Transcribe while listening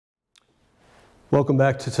Welcome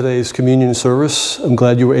back to today's communion service. I'm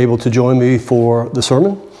glad you were able to join me for the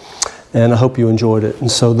sermon, and I hope you enjoyed it.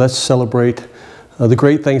 And so let's celebrate the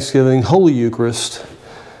great Thanksgiving, Holy Eucharist,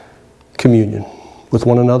 communion with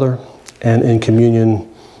one another and in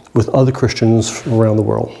communion with other Christians around the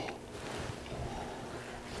world.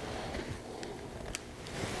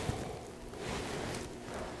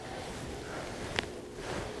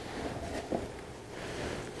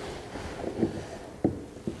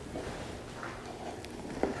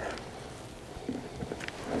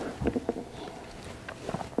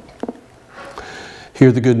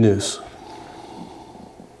 Hear the good news.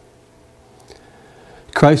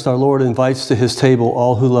 Christ our Lord invites to his table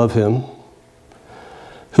all who love him,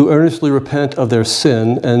 who earnestly repent of their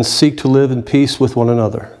sin and seek to live in peace with one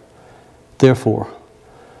another. Therefore,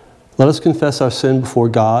 let us confess our sin before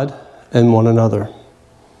God and one another.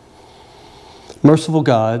 Merciful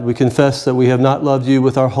God, we confess that we have not loved you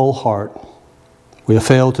with our whole heart. We have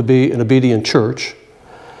failed to be an obedient church.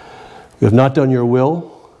 We have not done your will.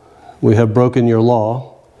 We have broken your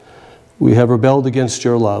law. We have rebelled against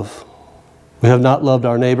your love. We have not loved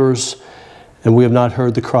our neighbors, and we have not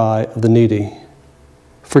heard the cry of the needy.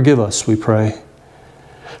 Forgive us, we pray.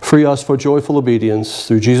 Free us for joyful obedience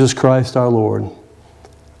through Jesus Christ our Lord.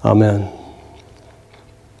 Amen.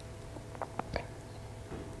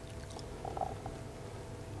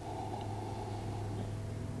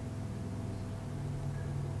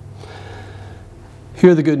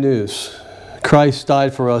 Hear the good news. Christ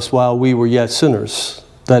died for us while we were yet sinners.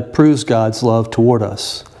 That proves God's love toward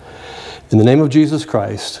us. In the name of Jesus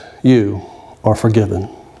Christ, you are forgiven.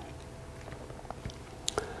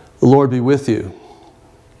 The Lord be with you,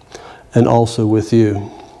 and also with you.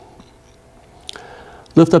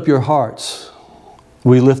 Lift up your hearts.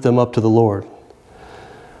 We lift them up to the Lord.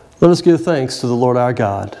 Let us give thanks to the Lord our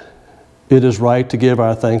God. It is right to give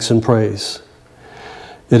our thanks and praise.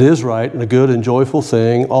 It is right and a good and joyful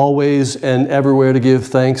thing, always and everywhere to give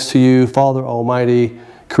thanks to you, Father Almighty,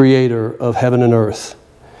 Creator of heaven and earth.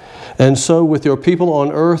 And so with your people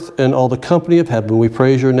on earth and all the company of heaven, we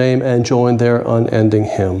praise your name and join their unending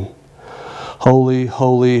hymn. Holy,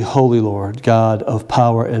 holy, holy Lord, God of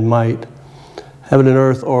power and might. Heaven and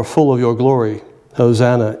earth are full of your glory.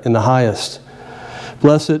 Hosanna in the highest.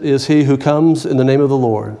 Blessed is he who comes in the name of the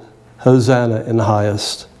Lord. Hosanna in the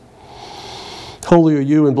highest. Holy are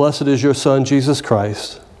you, and blessed is your Son, Jesus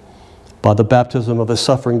Christ. By the baptism of his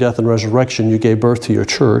suffering, death, and resurrection, you gave birth to your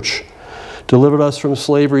church, delivered us from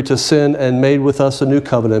slavery to sin, and made with us a new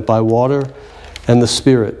covenant by water and the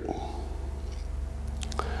Spirit.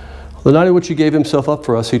 The night in which he gave himself up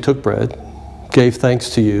for us, he took bread, gave thanks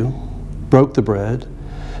to you, broke the bread,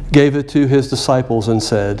 gave it to his disciples, and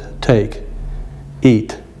said, "Take,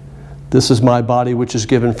 eat. This is my body which is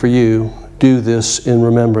given for you. Do this in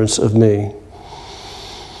remembrance of me."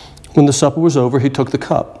 When the supper was over, he took the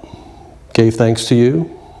cup, gave thanks to you,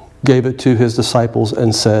 gave it to his disciples,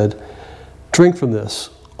 and said, "Drink from this,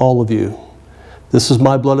 all of you. This is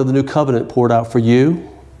my blood of the new covenant poured out for you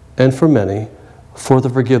and for many for the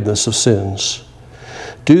forgiveness of sins.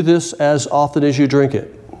 Do this as often as you drink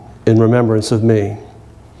it in remembrance of me."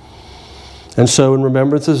 And so in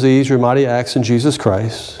remembrance of these, your mighty acts in Jesus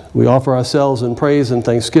Christ, we offer ourselves in praise and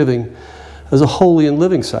thanksgiving as a holy and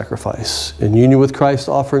living sacrifice in union with Christ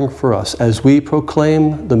offering for us as we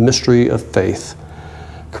proclaim the mystery of faith.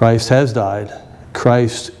 Christ has died.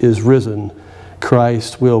 Christ is risen.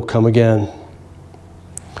 Christ will come again.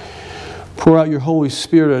 Pour out your Holy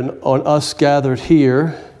Spirit on us gathered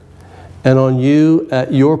here and on you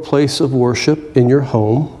at your place of worship in your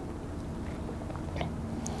home.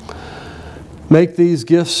 Make these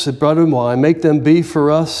gifts of bread and wine, make them be for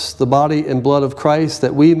us the body and blood of Christ,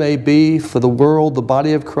 that we may be for the world the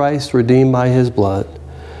body of Christ, redeemed by his blood.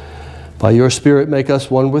 By your Spirit, make us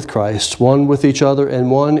one with Christ, one with each other, and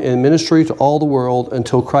one in ministry to all the world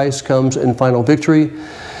until Christ comes in final victory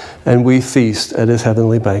and we feast at his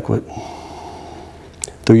heavenly banquet.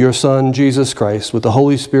 Through your Son, Jesus Christ, with the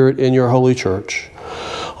Holy Spirit in your holy church,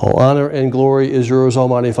 all honor and glory is yours,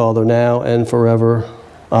 Almighty Father, now and forever.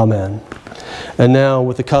 Amen. And now,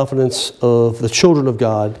 with the confidence of the children of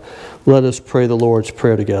God, let us pray the Lord's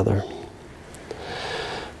Prayer together.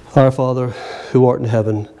 Our Father, who art in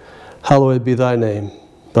heaven, hallowed be thy name.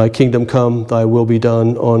 Thy kingdom come, thy will be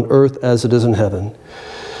done, on earth as it is in heaven.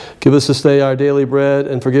 Give us this day our daily bread,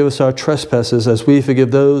 and forgive us our trespasses as we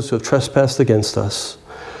forgive those who have trespassed against us.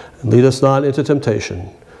 And lead us not into temptation.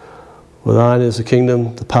 For thine is the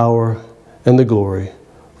kingdom, the power, and the glory,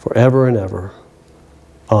 forever and ever.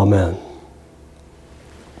 Amen.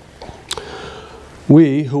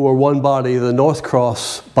 We, who are one body, the North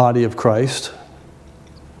Cross body of Christ,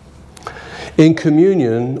 in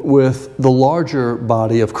communion with the larger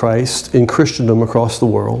body of Christ in Christendom across the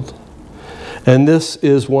world. And this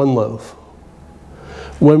is one loaf.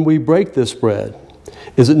 When we break this bread,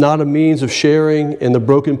 is it not a means of sharing in the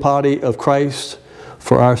broken body of Christ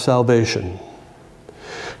for our salvation?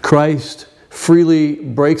 Christ freely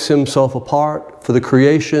breaks himself apart for the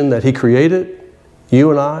creation that he created,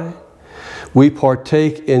 you and I. We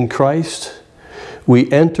partake in Christ.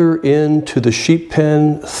 We enter into the sheep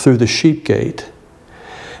pen through the sheep gate.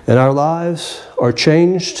 And our lives are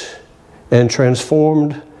changed and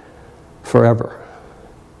transformed forever.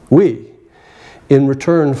 We, in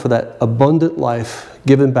return for that abundant life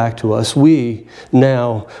given back to us, we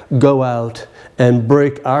now go out and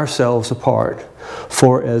break ourselves apart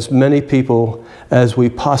for as many people as we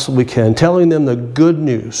possibly can, telling them the good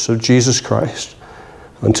news of Jesus Christ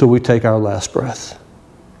until we take our last breath.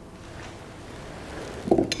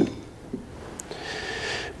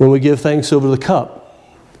 When we give thanks over the cup,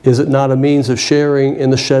 is it not a means of sharing in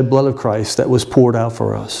the shed blood of Christ that was poured out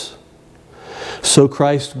for us? So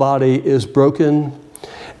Christ's body is broken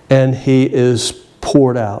and he is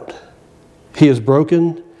poured out. He is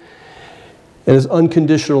broken and his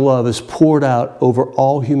unconditional love is poured out over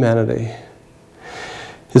all humanity.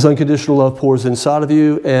 His unconditional love pours inside of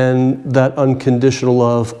you, and that unconditional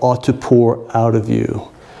love ought to pour out of you.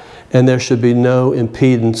 And there should be no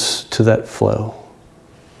impedance to that flow.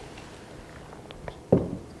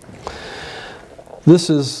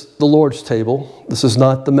 This is the Lord's table. This is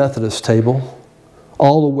not the Methodist table.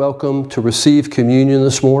 All are welcome to receive communion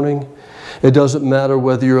this morning. It doesn't matter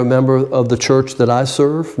whether you're a member of the church that I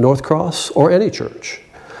serve, North Cross, or any church.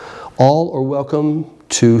 All are welcome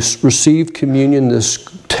to receive communion, this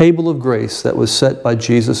table of grace that was set by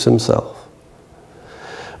Jesus himself.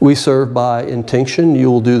 We serve by intinction. You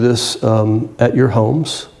will do this at your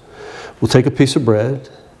homes. We'll take a piece of bread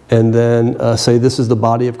and then say, this is the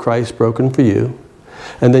body of Christ broken for you.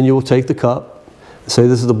 And then you will take the cup and say,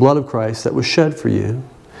 this is the blood of Christ that was shed for you.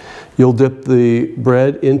 You'll dip the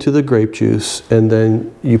bread into the grape juice, and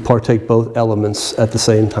then you partake both elements at the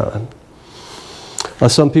same time.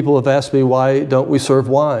 Some people have asked me, why don't we serve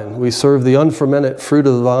wine? We serve the unfermented fruit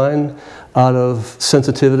of the vine out of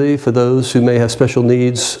sensitivity for those who may have special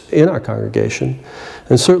needs in our congregation,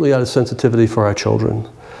 and certainly out of sensitivity for our children.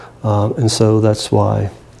 And so that's why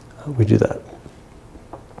we do that.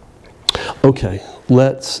 Okay,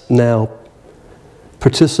 let's now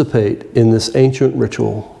participate in this ancient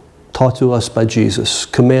ritual taught to us by Jesus,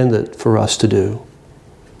 commanded for us to do.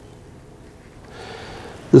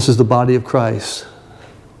 This is the body of Christ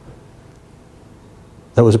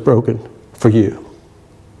that was broken for you.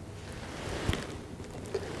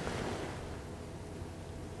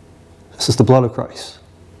 This is the blood of Christ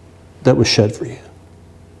that was shed for you.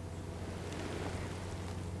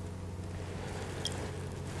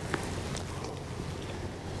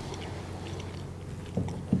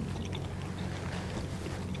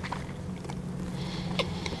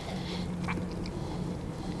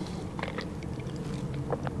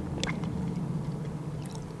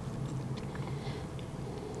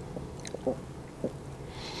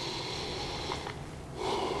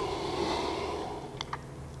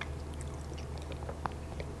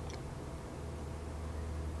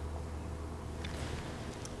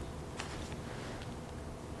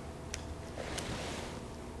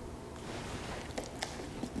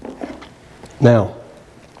 Now,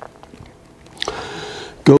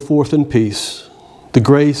 go forth in peace. The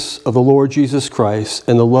grace of the Lord Jesus Christ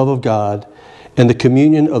and the love of God and the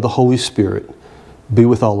communion of the Holy Spirit be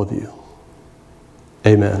with all of you.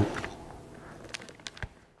 Amen.